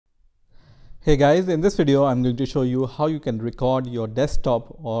Hey guys, in this video I'm going to show you how you can record your desktop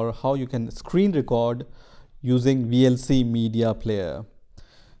or how you can screen record using VLC Media Player.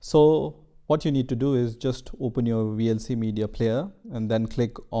 So what you need to do is just open your VLC Media Player and then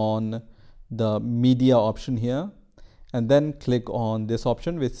click on the media option here and then click on this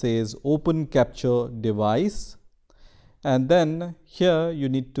option which says Open Capture Device, and then here you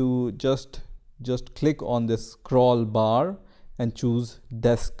need to just click on this scroll bar and choose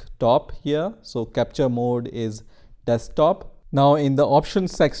desktop here. So capture mode is desktop. Now in the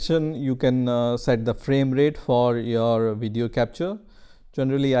options section you can set the frame rate for your video capture.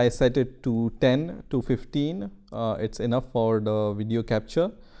 Generally I set it to 10 to 15. It's enough for the video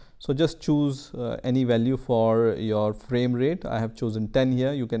capture. So just choose any value for your frame rate. I have chosen 10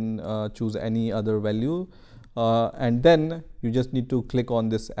 here. You can choose any other value, and then you just need to click on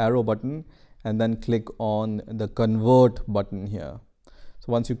this arrow button and then click on the convert button here. So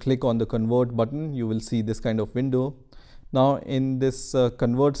once you click on the convert button, you will see this kind of window. Now in this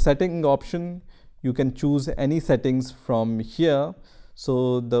convert setting option, you can choose any settings from here.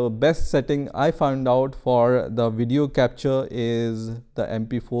 So the best setting I found out for the video capture is the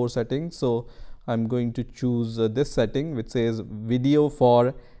MP4 setting. So I'm going to choose this setting which says video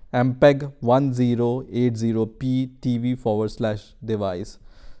for MPEG 1080p TV/device.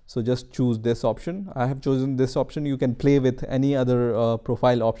 So just choose this option. I have chosen this option. You can play with any other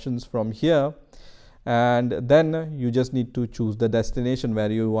profile options from here, and then you just need to choose the destination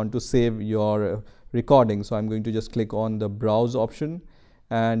where you want to save your recording. So I'm going to just click on the browse option,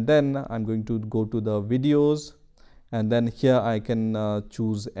 and then I'm going to go to the videos, and then here I can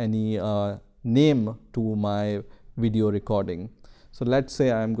choose any name to my video recording. So let's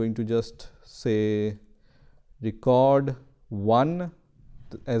say I'm going to just say record 1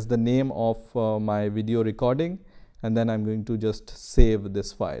 as the name of my video recording, and then I'm going to just save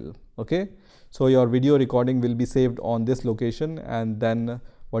this file. Okay, so your video recording will be saved on this location, and then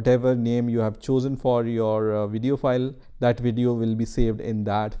whatever name you have chosen for your video file, that video will be saved in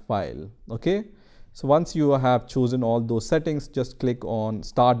that file. Okay, so once you have chosen all those settings, just click on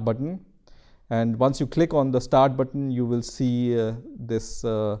start button, and once you click on the start button, you will see this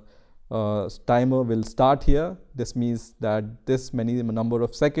timer will start here. This means that this many number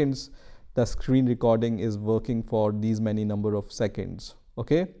of seconds the screen recording is working for these many number of seconds.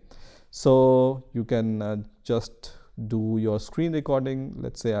 Okay, so you can just do your screen recording.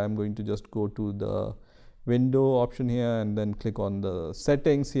 Let's say I'm going to just go to the window option here and then click on the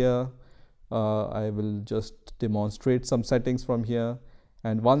settings here. I will just demonstrate some settings from here,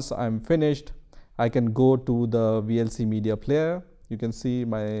 and once I'm finished I can go to the VLC Media Player. You can see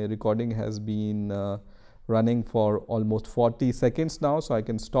my recording has been running for almost 40 seconds now, so I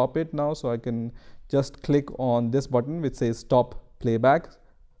can stop it now. So I can just click on this button which says stop playback.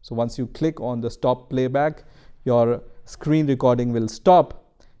 So once you click on the stop playback, your screen recording will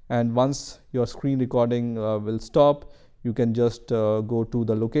stop, and once your screen recording will stop, you can just go to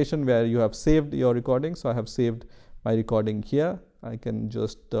the location where you have saved your recording. So I have saved my recording here. I can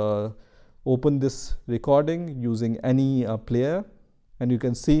just open this recording using any player, and you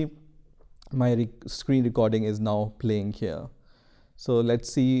can see my screen recording is now playing here. So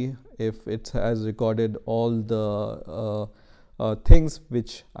let's see if it has recorded all the things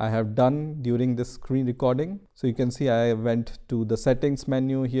which I have done during this screen recording. So you can see I went to the settings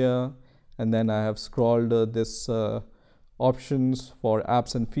menu here, and then I have scrolled this options for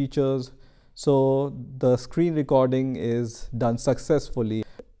apps and features. So the screen recording is done successfully,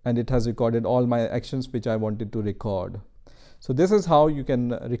 and it has recorded all my actions which I wanted to record. So this is how you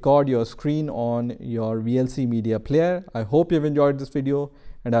can record your screen on your VLC Media Player. I hope you've enjoyed this video,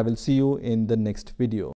 and I will see you in the next video.